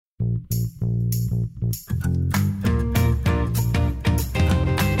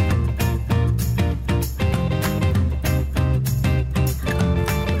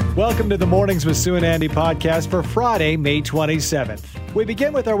Welcome to the Mornings with Sue and Andy podcast for Friday, May 27th. We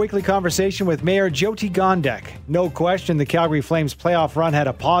begin with our weekly conversation with Mayor Jyoti Gondek. No question the Calgary Flames playoff run had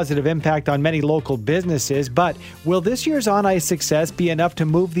a positive impact on many local businesses, but will this year's on-ice success be enough to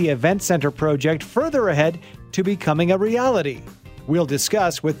move the Event Center project further ahead to becoming a reality? We'll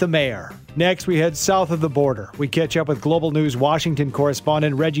discuss with the mayor. Next, we head south of the border. We catch up with Global News Washington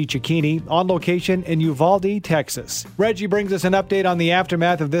correspondent Reggie Cecchini on location in Uvalde, Texas. Reggie brings us an update on the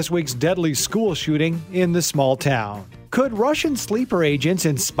aftermath of this week's deadly school shooting in the small town. Could Russian sleeper agents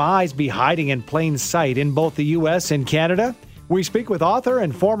and spies be hiding in plain sight in both the U.S. and Canada? We speak with author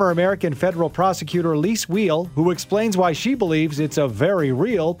and former American federal prosecutor Lise Wheel, who explains why she believes it's a very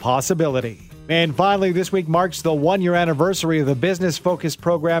real possibility. And finally, this week marks the one-year anniversary of the business-focused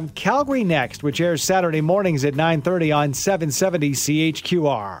program Calgary Next, which airs Saturday mornings at 9:30 on 770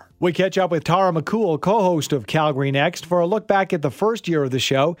 CHQR. We catch up with Tara McCool, co-host of Calgary Next, for a look back at the first year of the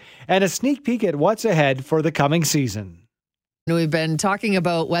show and a sneak peek at what's ahead for the coming season. We've been talking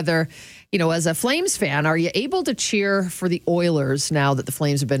about whether, as a Flames fan, are you able to cheer for the Oilers now that the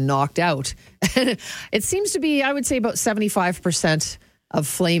Flames have been knocked out? It seems to be, I would say, about 75% of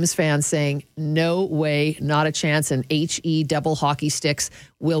Flames fans saying, no way, not a chance, and HE double hockey sticks,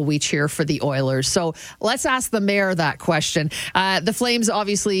 will we cheer for the Oilers? So let's ask the mayor that question. The Flames,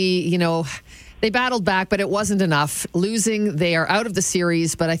 obviously, they battled back, but it wasn't enough. Losing, they are out of the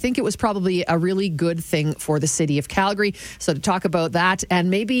series, but I think it was probably a really good thing for the city of Calgary. So to talk about that and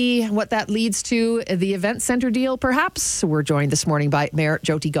maybe what that leads to, the Event Center deal, perhaps, we're joined this morning by Mayor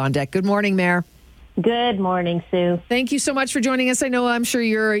Jyoti Gondek. Good morning, Mayor. Good morning, Sue. Thank you so much for joining us. I'm sure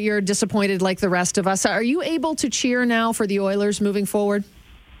you're disappointed like the rest of us. Are you able to cheer now for the Oilers moving forward?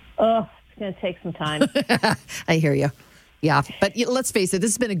 Oh, it's going to take some time. I hear you. Yeah, but let's face it,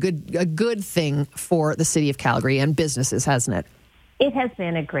 this has been a good thing for the city of Calgary and businesses, hasn't it? It has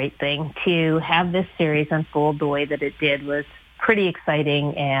been a great thing to have this series unfold the way that it did. Was pretty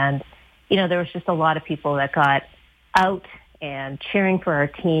exciting, and there was just a lot of people that got out and cheering for our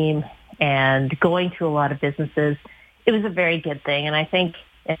team and going to a lot of businesses. It was a very good thing, and I think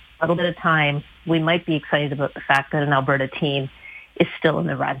in a little bit of time we might be excited about the fact that an Alberta team is still in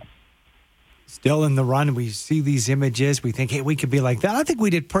the run. Still in the run. We see these images. We think, hey, we could be like that. I think we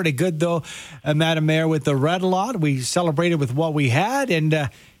did pretty good, though, Madam Mayor, with the Red Lot. We celebrated with what we had, and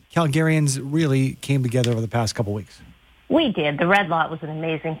Calgarians really came together over the past couple weeks. We did. The Red Lot was an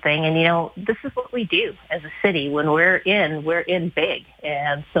amazing thing. And, this is what we do as a city. When we're in big.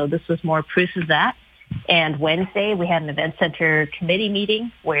 And so this was more proof of that. And Wednesday, we had an Event Center committee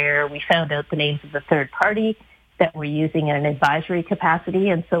meeting where we found out the names of the third party that we're using in an advisory capacity.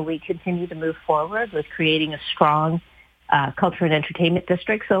 And so we continue to move forward with creating a strong culture and entertainment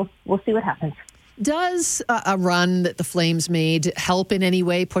district. So we'll see what happens. Does a run that the Flames made help in any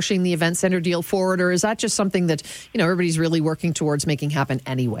way pushing the Event Center deal forward? Or is that just something that, everybody's really working towards making happen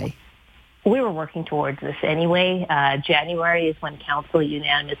anyway? We were working towards this anyway. January is when council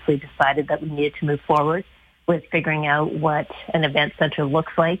unanimously decided that we needed to move forward with figuring out what an event center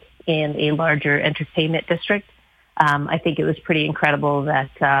looks like in a larger entertainment district. I think it was pretty incredible that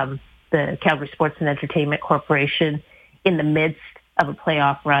the Calgary Sports and Entertainment Corporation, in the midst of a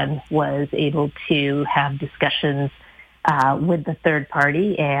playoff run, was able to have discussions with the third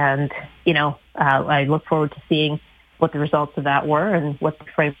party. And, I look forward to seeing what the results of that were and what the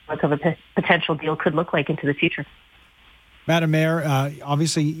framework of a potential deal could look like into the future. Madam Mayor,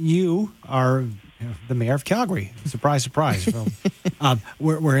 obviously you are the mayor of Calgary. Surprise, surprise.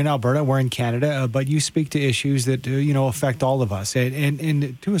 We're in Alberta, we're in Canada, but you speak to issues that, affect all of us.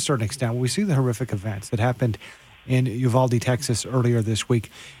 And to a certain extent, we see the horrific events that happened in Uvalde, Texas earlier this week.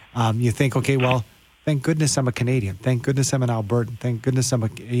 You think, okay, well, thank goodness I'm a Canadian. Thank goodness I'm an Albertan. Thank goodness I'm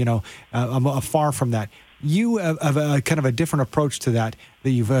I'm far from that. You have a kind of a different approach to that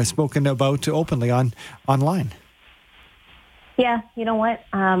you've spoken about openly online. Yeah, you know what?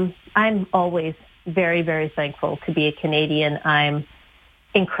 I'm always very, very thankful to be a Canadian. I'm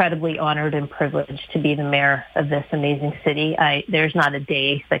incredibly honored and privileged to be the mayor of this amazing city. There's not a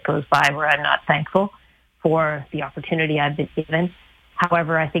day that goes by where I'm not thankful for the opportunity I've been given.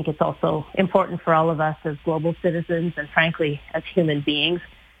 However, I think it's also important for all of us as global citizens and, frankly, as human beings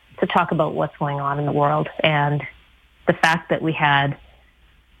to talk about what's going on in the world. And the fact that we had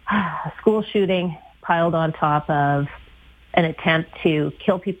a school shooting piled on top of an attempt to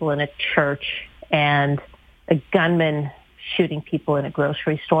kill people in a church and a gunman shooting people in a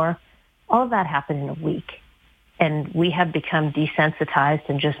grocery store, all of that happened in a week. And we have become desensitized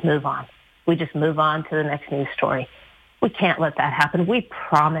and just move on. We just move on to the next news story. We can't let that happen. We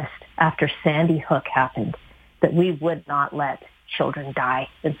promised after Sandy Hook happened that we would not let children die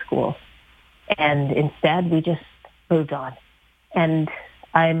in schools. And instead, we just moved on. And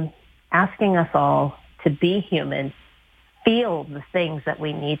I'm asking us all to be human, feel the things that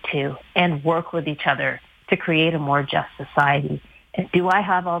we need to, and work with each other to create a more just society. And do I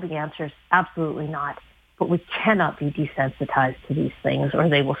have all the answers? Absolutely not. But we cannot be desensitized to these things, or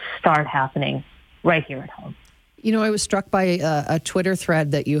they will start happening right here at home. You know, I was struck by a Twitter thread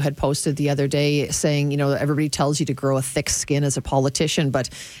that you had posted the other day saying, you know, everybody tells you to grow a thick skin as a politician, but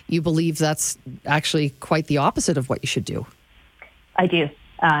you believe that's actually quite the opposite of what you should do. I do.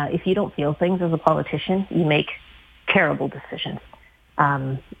 If you don't feel things as a politician, you make terrible decisions.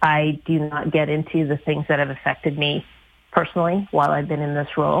 I do not get into the things that have affected me personally while I've been in this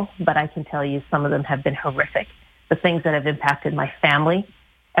role, but I can tell you some of them have been horrific. The things that have impacted my family.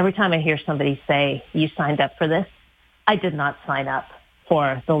 Every time I hear somebody say, you signed up for this, I did not sign up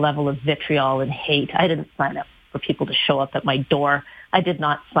for the level of vitriol and hate. I didn't sign up for people to show up at my door. I did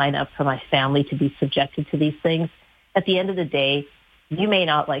not sign up for my family to be subjected to these things. At the end of the day, you may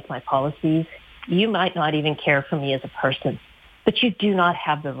not like my policies. You might not even care for me as a person, but you do not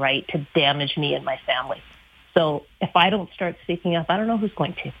have the right to damage me and my family. So if I don't start speaking up, I don't know who's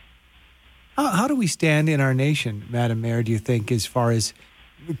going to. How do we stand in our nation, Madam Mayor, do you think, as far as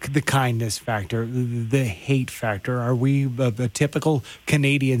the kindness factor, the hate factor? Are we a typical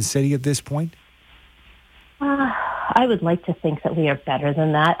Canadian city at this point? I would like to think that we are better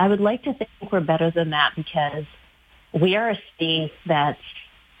than that. I would like to think we're better than that because we are a city that's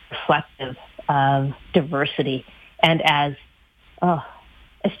reflective of diversity. And as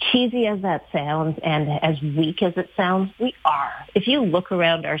cheesy as that sounds and as weak as it sounds, we are. If you look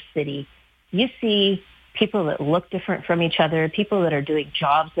around our city, you see people that look different from each other, people that are doing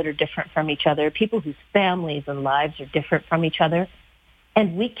jobs that are different from each other, people whose families and lives are different from each other.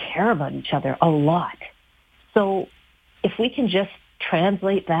 And we care about each other a lot. So if we can just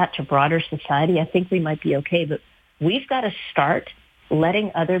translate that to broader society, I think we might be okay. But we've got to start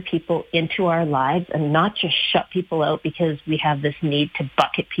letting other people into our lives and not just shut people out because we have this need to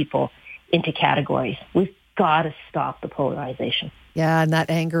bucket people into categories. We've got to stop the polarization. Yeah, and that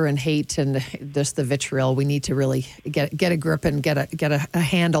anger and hate and just the vitriol, we need to really get a grip and get a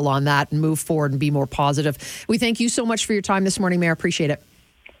handle on that and move forward and be more positive. We thank you so much for your time this morning, Mayor. Appreciate it.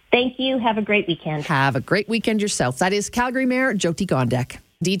 Thank you. Have a great weekend. Have a great weekend yourself. That is Calgary Mayor Jyoti Gondek.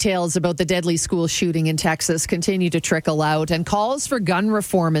 Details about the deadly school shooting in Texas continue to trickle out, and calls for gun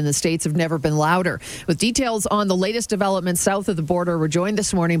reform in the states have never been louder. With details on the latest developments south of the border, we're joined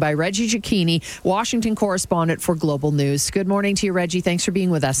this morning by Reggie Cecchini, Washington correspondent for Global News. Good morning to you, Reggie. Thanks for being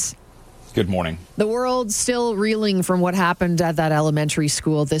with us. Good morning. The world's still reeling from what happened at that elementary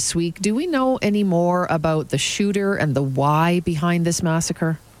school this week. Do we know any more about the shooter and the why behind this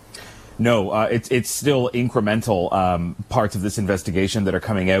massacre? No, it's still incremental parts of this investigation that are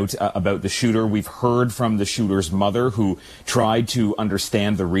coming out about the shooter. We've heard from the shooter's mother, who tried to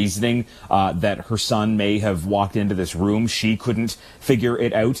understand the reasoning that her son may have walked into this room. She couldn't figure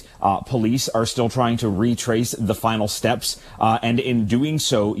it out. Police are still trying to retrace the final steps. And in doing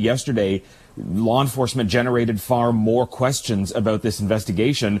so yesterday, law enforcement generated far more questions about this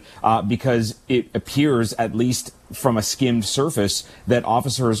investigation because it appears, at least from a skimmed surface, that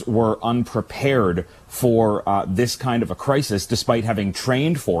officers were unprepared for this kind of a crisis, despite having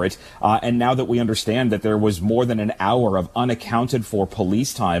trained for it. And now that we understand that there was more than an hour of unaccounted for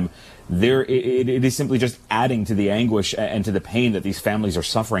police time, it is simply just adding to the anguish and to the pain that these families are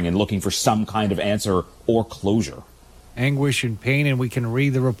suffering and looking for some kind of answer or closure. Anguish and pain, and we can read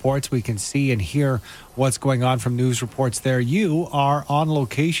the reports, we can see and hear what's going on from news reports there. You are on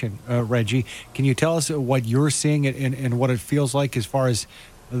location, Reggie. Can you tell us what you're seeing and what it feels like as far as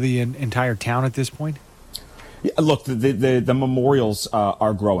the entire town at this point? Yeah, look, the memorials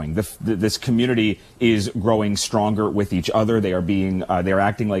are growing. This community is growing stronger with each other. They are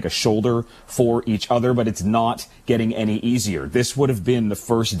acting like a shoulder for each other, but it's not getting any easier. This would have been the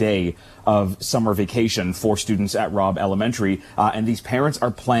first day of summer vacation for students at Robb Elementary, and these parents are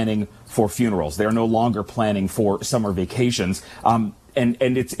planning for funerals. They are no longer planning for summer vacations. And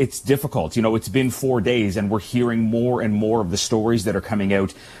it's difficult. You know, it's been 4 days and we're hearing more and more of the stories that are coming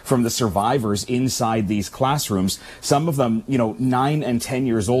out from the survivors inside these classrooms. Some of them, 9 and 10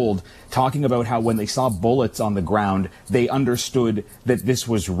 years old, talking about how when they saw bullets on the ground, they understood that this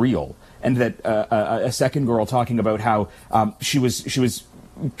was real. And that a second girl talking about how she was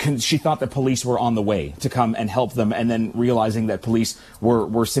she thought that police were on the way to come and help them, and then realizing that police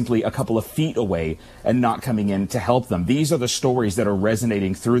were simply a couple of feet away and not coming in to help them. These are the stories that are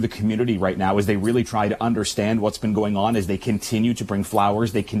resonating through the community right now as they really try to understand what's been going on, as they continue to bring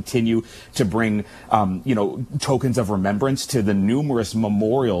flowers, they continue to bring, tokens of remembrance to the numerous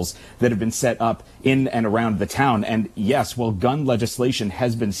memorials that have been set up in and around the town. And yes, while gun legislation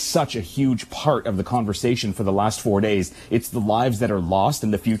has been such a huge part of the conversation for the last 4 days, it's the lives that are lost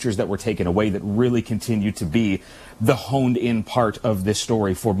and the futures that were taken away that really continue to be the honed in part of this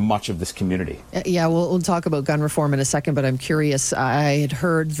story for much of this community. Yeah, we'll talk about gun reform in a second, but I'm curious. I had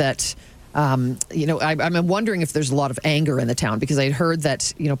heard that, I'm wondering if there's a lot of anger in the town, because I'd heard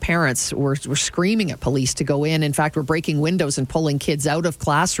that, parents were screaming at police to go in. In fact, were breaking windows and pulling kids out of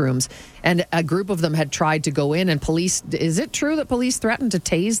classrooms. And a group of them had tried to go in, and police, is it true that police threatened to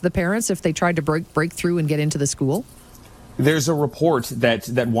tase the parents if they tried to break through and get into the school? There's a report that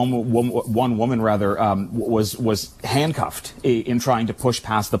one woman was handcuffed in trying to push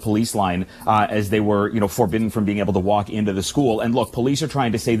past the police line as they were forbidden from being able to walk into the school. And look, police are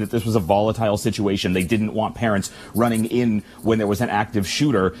trying to say that this was a volatile situation. They didn't want parents running in when there was an active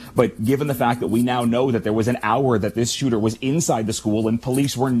shooter. But given the fact that we now know that there was an hour that this shooter was inside the school and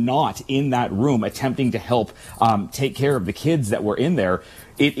police were not in that room attempting to help take care of the kids that were in there,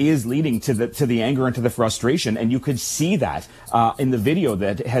 it is leading to the anger and to the frustration. And you could see that in the video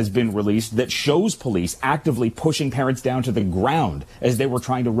that has been released that shows police actively pushing parents down to the ground as they were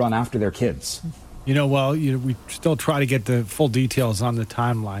trying to run after their kids. We still try to get the full details on the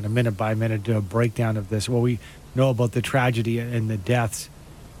timeline, a minute by minute breakdown of this. Well, we know about the tragedy and the deaths.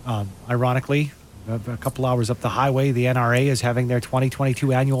 Ironically, a couple hours up the highway, the NRA is having their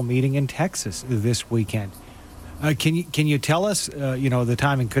 2022 annual meeting in Texas this weekend. Can you tell us, the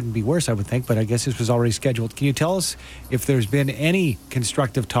timing couldn't be worse, I would think, but I guess this was already scheduled. Can you tell us if there's been any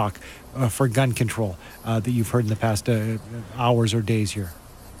constructive talk for gun control that you've heard in the past hours or days here?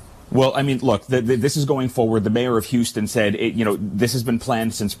 Well, I mean, look, this is going forward. The mayor of Houston said, this has been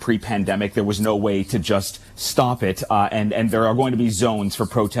planned since pre-pandemic. There was no way to just stop it. And there are going to be zones for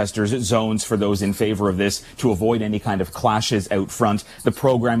protesters, zones for those in favor of this to avoid any kind of clashes out front. The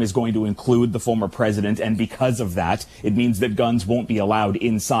program is going to include the former president. And because of that, it means that guns won't be allowed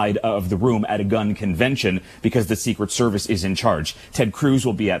inside of the room at a gun convention because the Secret Service is in charge. Ted Cruz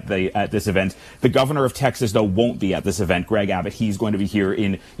will be at this event. The governor of Texas, though, won't be at this event. Greg Abbott, he's going to be here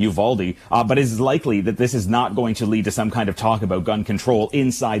in Uvalde. But it is likely that this is not going to lead to some kind of talk about gun control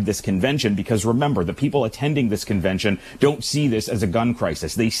inside this convention, because remember, the people attending this convention don't see this as a gun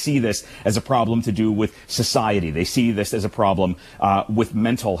crisis. They see this as a problem to do with society. They see this as a problem with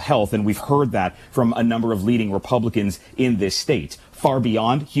mental health, and we've heard that from a number of leading Republicans in this state. Far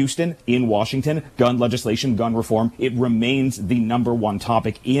beyond Houston, in Washington, gun legislation, gun reform, it remains the number one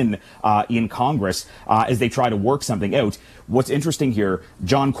topic in Congress as they try to work something out. What's interesting here,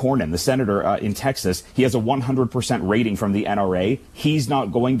 John Cornyn, the senator in Texas, he has a 100% rating from the NRA. He's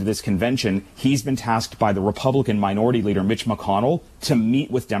not going to this convention. He's been tasked by the Republican Minority Leader Mitch McConnell to meet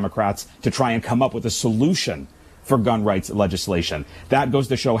with Democrats to try and come up with a solution for gun rights legislation. That goes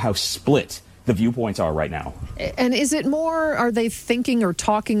to show how split the viewpoints are right now. And is it more, are they thinking or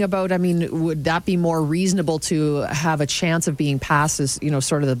talking about, would that be more reasonable to have a chance of being passed as,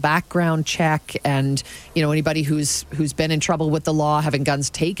 sort of the background check and, anybody who's been in trouble with the law, having guns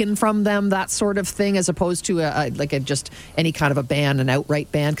taken from them, that sort of thing, as opposed to just any kind of a ban, an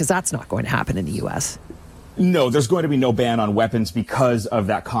outright ban, because that's not going to happen in the U.S. No, there's going to be no ban on weapons because of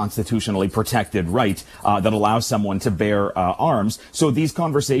that constitutionally protected right that allows someone to bear arms. So these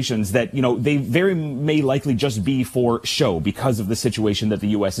conversations that, they very may likely just be for show because of the situation that the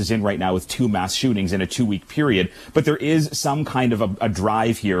U.S. is in right now with 2 mass shootings in a 2-week period. But there is some kind of a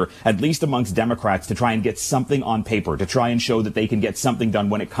drive here, at least amongst Democrats, to try and get something on paper, to try and show that they can get something done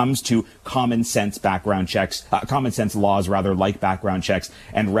when it comes to common sense background checks, common sense laws, rather, like background checks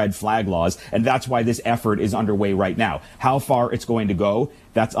and red flag laws. And that's why this effort is underway right now. How far it's going to go,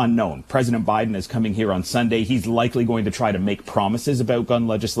 that's unknown. President Biden is coming here on Sunday. He's likely going to try to make promises about gun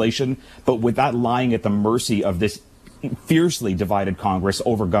legislation, but with that lying at the mercy of this fiercely divided Congress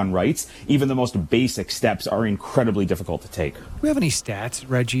over gun rights, even the most basic steps are incredibly difficult to take. Do we have any stats,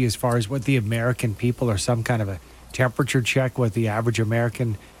 Reggie, as far as what the American people, or some kind of a temperature check, what the average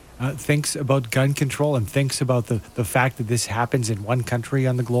American thinks about gun control and thinks about the fact that this happens in one country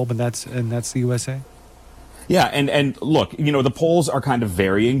on the globe, and that's the USA? Yeah, and look, the polls are kind of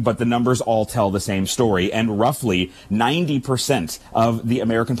varying, but the numbers all tell the same story. And roughly 90% of the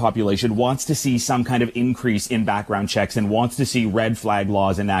American population wants to see some kind of increase in background checks and wants to see red flag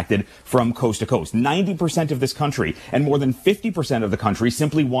laws enacted from coast to coast. 90% of this country and more than 50% of the country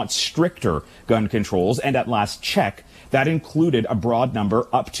simply want stricter gun controls. And at last check, that included a broad number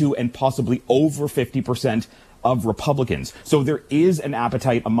up to and possibly over 50% of Republicans. So there is an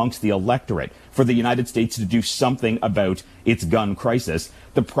appetite amongst the electorate for the United States to do something about its gun crisis.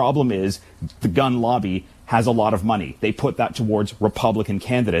 The problem is the gun lobby has a lot of money. They put that towards Republican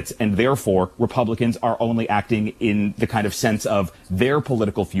candidates, and therefore Republicans are only acting in the kind of sense of their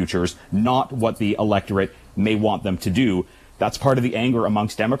political futures, not what the electorate may want them to do. That's part of the anger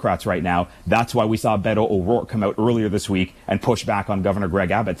amongst Democrats right now. That's why we saw Beto O'Rourke come out earlier this week and push back on Governor Greg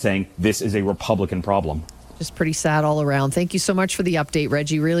Abbott, saying this is a Republican problem. Just pretty sad all around. Thank you so much for the update,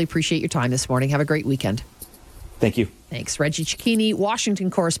 Reggie. Really appreciate your time this morning. Have a great weekend. Thank you. Thanks. Reggie Cecchini,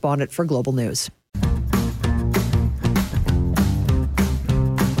 Washington correspondent for Global News.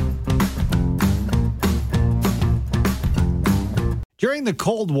 During the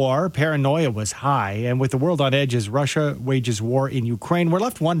Cold War, paranoia was high, and with the world on edge as Russia wages war in Ukraine, we're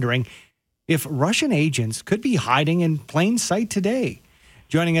left wondering if Russian agents could be hiding in plain sight today.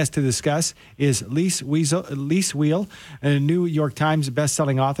 Joining us to discuss is Lise Wheel, a New York Times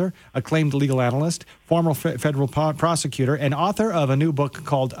bestselling author, acclaimed legal analyst, former federal prosecutor, and author of a new book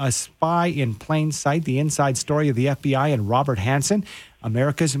called A Spy in Plain Sight, The Inside Story of the FBI and Robert Hanssen,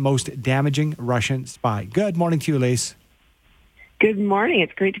 America's Most Damaging Russian Spy. Good morning to you, Lise. Good morning.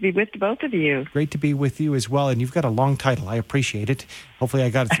 It's great to be with both of you. Great to be with you as well. And you've got a long title. I appreciate it. Hopefully I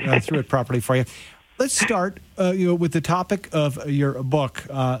got through it properly for you. Let's start with the topic of your book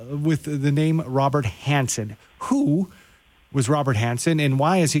with the name Robert Hanssen. Who was Robert Hanssen, and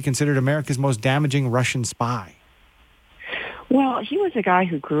why is he considered America's most damaging Russian spy? Well, he was a guy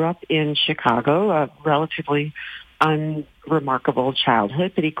who grew up in Chicago, a relatively unremarkable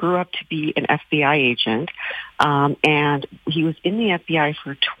childhood, but he grew up to be an FBI agent, and he was in the FBI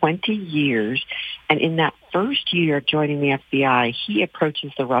for 20 years. And in that first year of joining the FBI, he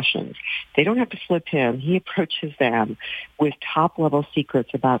approaches the Russians. They don't have to flip him. He approaches them with top-level secrets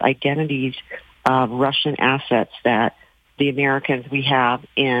about identities of Russian assets that the Americans we have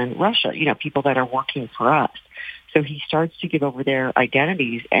in Russia, people that are working for us. So he starts to give over their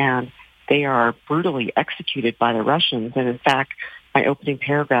identities, and they are brutally executed by the Russians. And in fact, my opening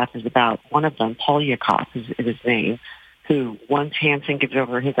paragraph is about one of them, Polyakov is his name, who once Hanssen gives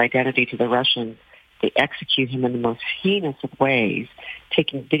over his identity to the Russians, they execute him in the most heinous of ways,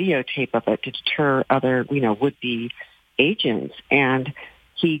 taking videotape of it to deter other, would-be agents. And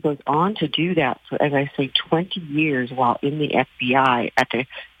he goes on to do that for, as I say, 20 years while in the FBI at the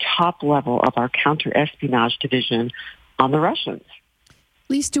top level of our counter-espionage division on the Russians.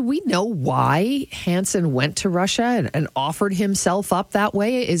 Lise, do we know why Hanssen went to Russia and offered himself up that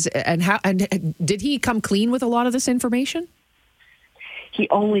way? And did he come clean with a lot of this information? He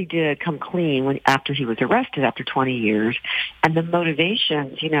only did come clean after he was arrested after 20 years. And the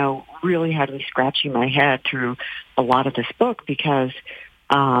motivations, really had me scratching my head through a lot of this book because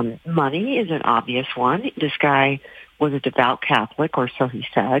money is an obvious one. This guy was a devout Catholic, or so he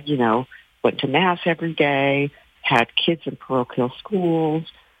said, went to Mass every day, had kids in parochial schools,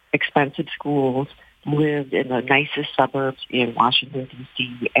 expensive schools, lived in the nicest suburbs in Washington,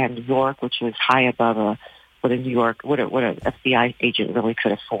 D.C. and New York, which was high above what an FBI agent really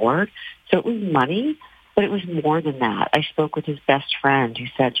could afford. So it was money, but it was more than that. I spoke with his best friend who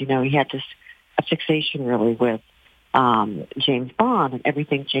said, he had a fixation really with James Bond and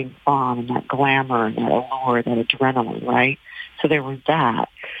everything James Bond and that glamour and that allure, that adrenaline, right? So there was that.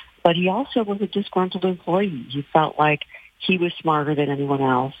 But he also was a disgruntled employee. He felt like he was smarter than anyone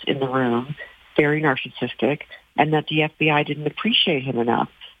else in the room, very narcissistic, and that the FBI didn't appreciate him enough.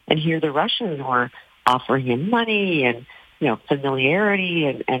 And here the Russians were offering him money and, familiarity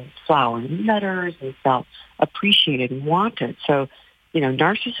and flowers and letters, and felt appreciated and wanted. So,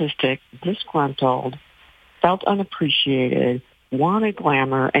 narcissistic, disgruntled, felt unappreciated, wanted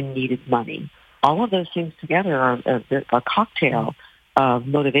glamour, and needed money. All of those things together are a cocktail of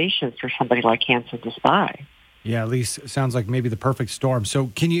motivation for somebody like Hanssen to spy. Yeah, Lise, sounds like maybe the perfect storm.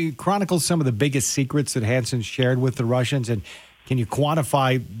 So can you chronicle some of the biggest secrets that Hanssen shared with the Russians, and can you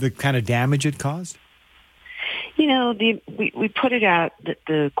quantify the kind of damage it caused? We put it at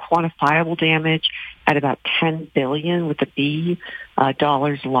the quantifiable damage at about $10 billion with a B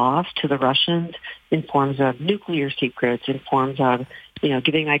dollars lost to the Russians in forms of nuclear secrets, in forms of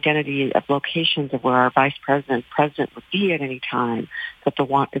giving identity of locations of where our vice president would be at any time. If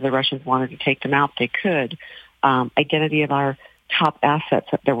the Russians wanted to take them out, they could. Identity of our top assets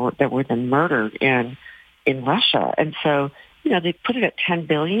that were then murdered in Russia, and so they put it at $10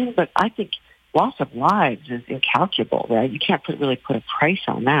 billion, but I think loss of lives is incalculable, right? You can't really put a price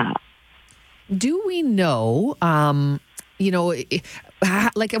on that. Do we know,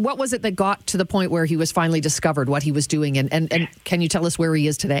 like what was it that got to the point where he was finally discovered, what he was doing, and can you tell us where he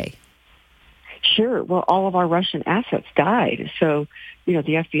is today? Sure. Well, all of our Russian assets died. So, the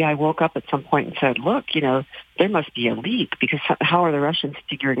FBI woke up at some point and said, look, there must be a leak, because how are the Russians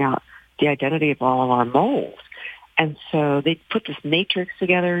figuring out the identity of all of our moles? And so they put this matrix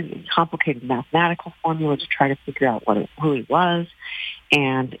together, complicated mathematical formula to try to figure out who he was.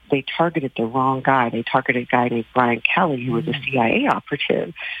 And they targeted the wrong guy. They targeted a guy named Brian Kelly, who was a CIA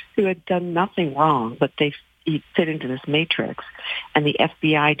operative, who had done nothing wrong, but he fit into this matrix. And the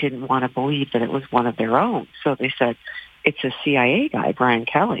FBI didn't want to believe that it was one of their own. So they said, it's a CIA guy, Brian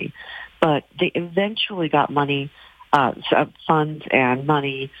Kelly. But they eventually got money, funds and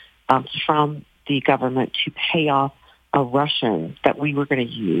money from the government to pay off a Russian that we were going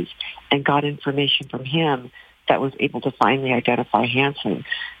to use, and got information from him that was able to finally identify Hansen.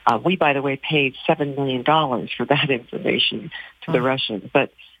 We, by the way, paid $7 million for that information to the Russians.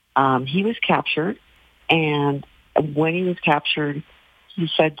 But he was captured, and when he was captured, he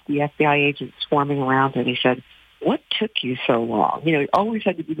said to the FBI agent swarming around him, he said, what took you so long? He always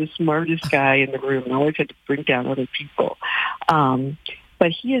had to be the smartest guy in the room and always had to bring down other people.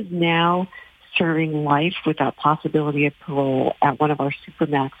 But he is now serving life without possibility of parole at one of our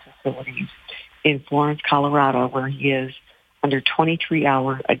Supermax facilities in Florence, Colorado, where he is under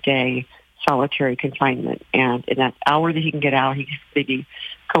 23-hour-a-day solitary confinement. And in that hour that he can get out, he's maybe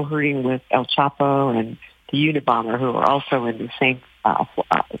cohorting with El Chapo and the Unabomber, who are also in the same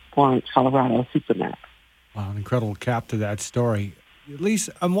Florence, Colorado Supermax. Wow, an incredible cap to that story. Lise,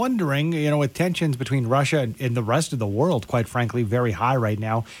 I'm wondering, with tensions between Russia and the rest of the world, quite frankly, very high right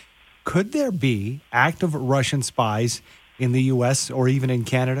now, could there be active Russian spies in the U.S. or even in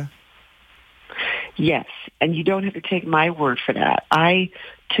Canada? Yes, and you don't have to take my word for that. I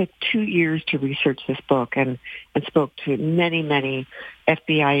took 2 years to research this book and spoke to many, many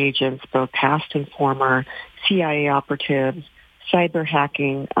FBI agents, both past and former, CIA operatives, cyber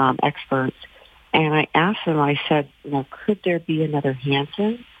hacking experts, and I asked them, I said, could there be another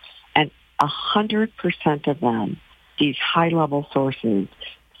Hansen? And 100% of them, these high-level sources,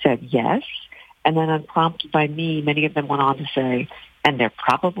 said yes. And then unprompted by me, many of them went on to say, and there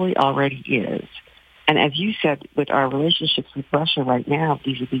probably already is. And as you said, with our relationships with Russia right now,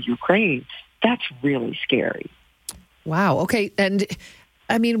 vis-a-vis Ukraine, that's really scary. Wow. Okay. And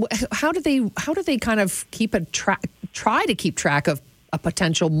I mean, how do they kind of try to keep track of a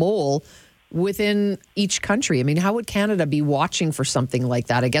potential mole within each country? I mean, how would Canada be watching for something like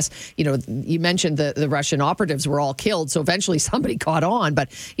that? I guess, you mentioned the Russian operatives were all killed, so eventually somebody caught on. But,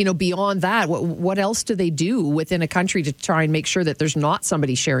 beyond that, what else do they do within a country to try and make sure that there's not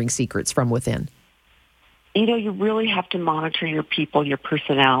somebody sharing secrets from within? You really have to monitor your people, your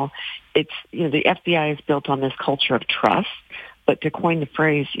personnel. It's, the FBI is built on this culture of trust. But to coin the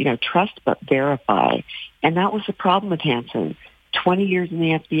phrase, trust but verify. And that was the problem with Hansen. 20 years in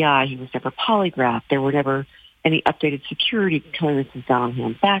the FBI, he was never polygraphed. There were never any updated security clearances on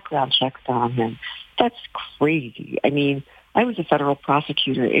him, background checks on him. That's crazy. I mean, I was a federal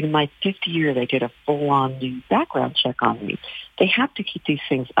prosecutor. In my 5th year, they did a full-on new background check on me. They have to keep these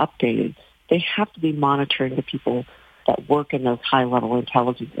things updated. They have to be monitoring the people that work in those high-level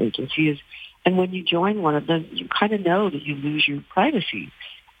intelligence agencies. And when you join one of them, you kind of know that you lose your privacy.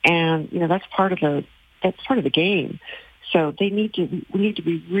 And, that's part of the game. So we need to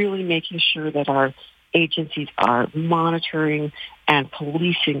be really making sure that our agencies are monitoring and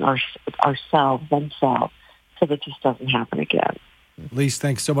policing themselves, so that this doesn't happen again. Lise,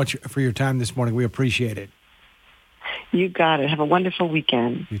 thanks so much for your time this morning. We appreciate it. You got it. Have a wonderful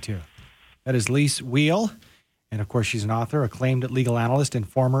weekend. You too. That is Lise Wheel. And of course, she's an author, acclaimed legal analyst, and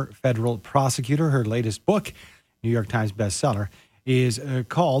former federal prosecutor. Her latest book, New York Times bestseller, is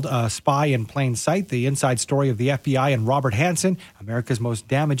called Spy in Plain Sight, the inside story of the FBI and Robert Hansen, America's most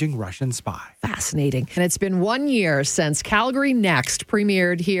damaging Russian spy. Fascinating. And it's been 1 year since Calgary Next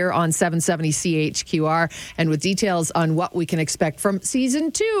premiered here on 770 CHQR. And with details on what we can expect from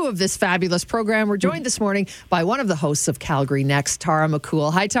season 2 of this fabulous program, we're joined this morning by one of the hosts of Calgary Next, Tara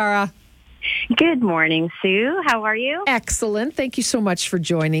McCool. Hi, Tara. Good morning, Sue. How are you? Excellent. Thank you so much for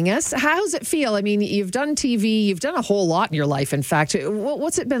joining us. How's it feel? I mean, you've done TV, you've done a whole lot in your life, in fact.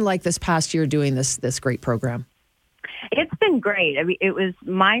 What's it been like this past year doing this great program? It's been great. I mean, it was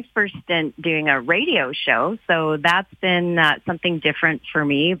my first stint doing a radio show, so that's been something different for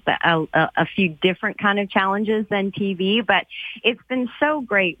me, but a few different kind of challenges than TV. But it's been so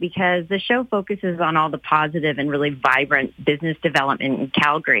great because the show focuses on all the positive and really vibrant business development in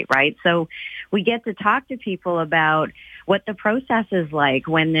Calgary, right? So we get to talk to people about what the process is like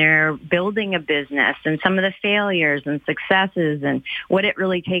when they're building a business and some of the failures and successes and what it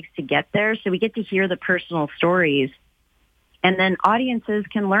really takes to get there. So we get to hear the personal stories. And then audiences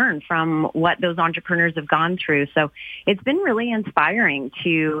can learn from what those entrepreneurs have gone through. So it's been really inspiring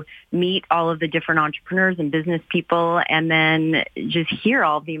to meet all of the different entrepreneurs and business people and then just hear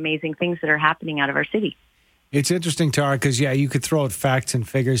all the amazing things that are happening out of our city. It's interesting, Tara, because, you could throw out facts and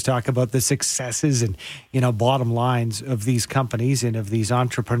figures, talk about the successes and, bottom lines of these companies and of these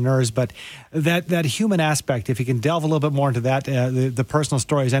entrepreneurs. But that human aspect, if you can delve a little bit more into that, the personal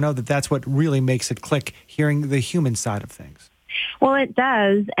stories, I know that's what really makes it click, hearing the human side of things. Well, it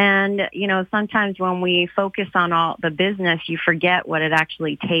does. And, sometimes when we focus on all the business, you forget what it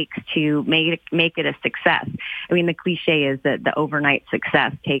actually takes to make it a success. I mean, the cliche is that the overnight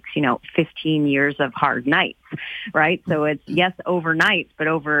success takes, 15 years of hard nights, right? So it's, yes, overnight, but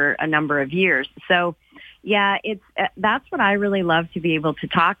over a number of years. So, yeah, that's what I really love to be able to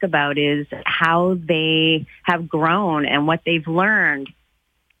talk about is how they have grown and what they've learned,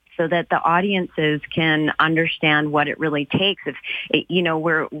 so that the audiences can understand what it really takes.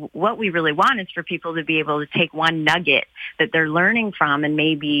 What we really want is for people to be able to take one nugget that they're learning from and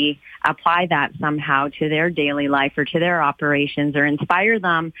maybe apply that somehow to their daily life or to their operations or inspire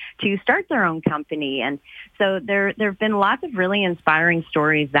them to start their own company. And so there have been lots of really inspiring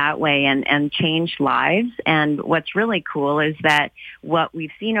stories that way and changed lives. And what's really cool is that what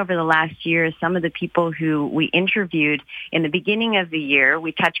we've seen over the last year is some of the people who we interviewed in the beginning of the year,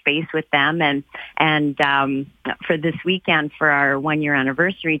 we touched base with them and for this weekend for our 1-year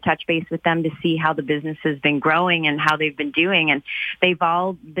anniversary, touch base with them to see how the business has been growing and how they've been doing, and they've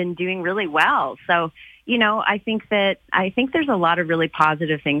all been doing really well. So, I think there's a lot of really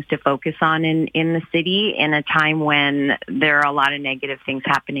positive things to focus on in the city in a time when there are a lot of negative things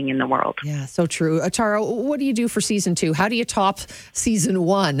happening in the world. Yeah, so true. Tara, what do you do for season 2? How do you top season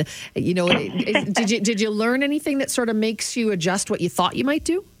 1? Did you learn anything that sort of makes you adjust what you thought you might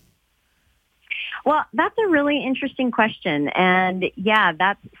do? Well, that's a really interesting question. And yeah,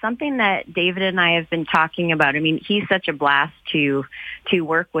 that's something that David and I have been talking about. I mean, he's such a blast to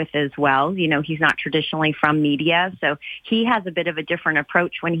work with as well. He's not traditionally from media, so he has a bit of a different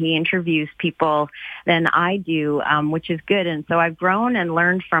approach when he interviews people than I do, which is good. And so I've grown and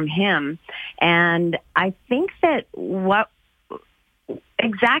learned from him. And I think that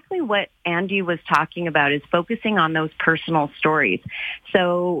exactly what Andy was talking about is focusing on those personal stories.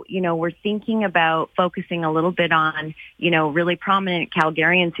 So, we're thinking about focusing a little bit on, really prominent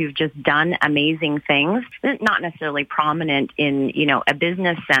Calgarians who've just done amazing things, not necessarily prominent in, a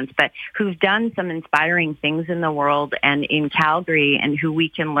business sense, but who've done some inspiring things in the world and in Calgary and who we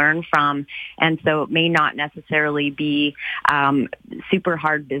can learn from. And so it may not necessarily be super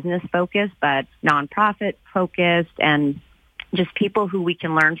hard business focused, but nonprofit focused and just people who we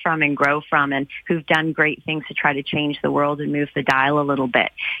can learn from and grow from and who've done great things to try to change the world and move the dial a little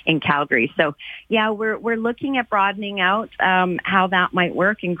bit in Calgary. So, yeah, we're looking at broadening out how that might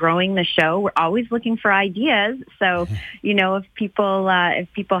work and growing the show. We're always looking for ideas. So, if people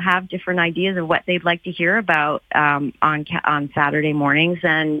have different ideas of what they'd like to hear about on Saturday mornings,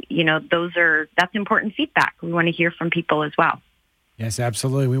 and, that's important feedback. We want to hear from people as well. Yes,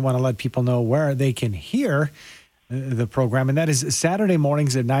 absolutely. We want to let people know where they can hear the program, and that is Saturday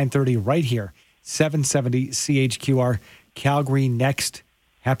mornings at 9:30 right here, 770 CHQR, Calgary Next.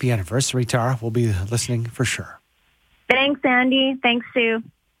 Happy anniversary, Tara. We'll be listening for sure. Thanks, Andy. Thanks, Sue.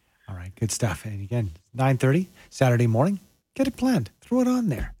 All right, good stuff. And again, 9:30 Saturday morning. Get it planned. Throw it on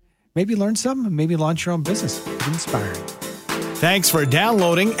there. Maybe learn something. Maybe launch your own business. It's inspiring. Thanks for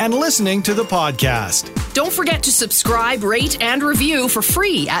downloading and listening to the podcast. Don't forget to subscribe, rate, and review for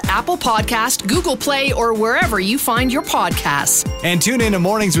free at Apple Podcast, Google Play, or wherever you find your podcasts. And tune in to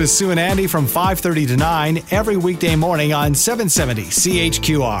Mornings with Sue and Andy from 5:30 to 9 every weekday morning on 770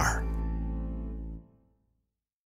 CHQR.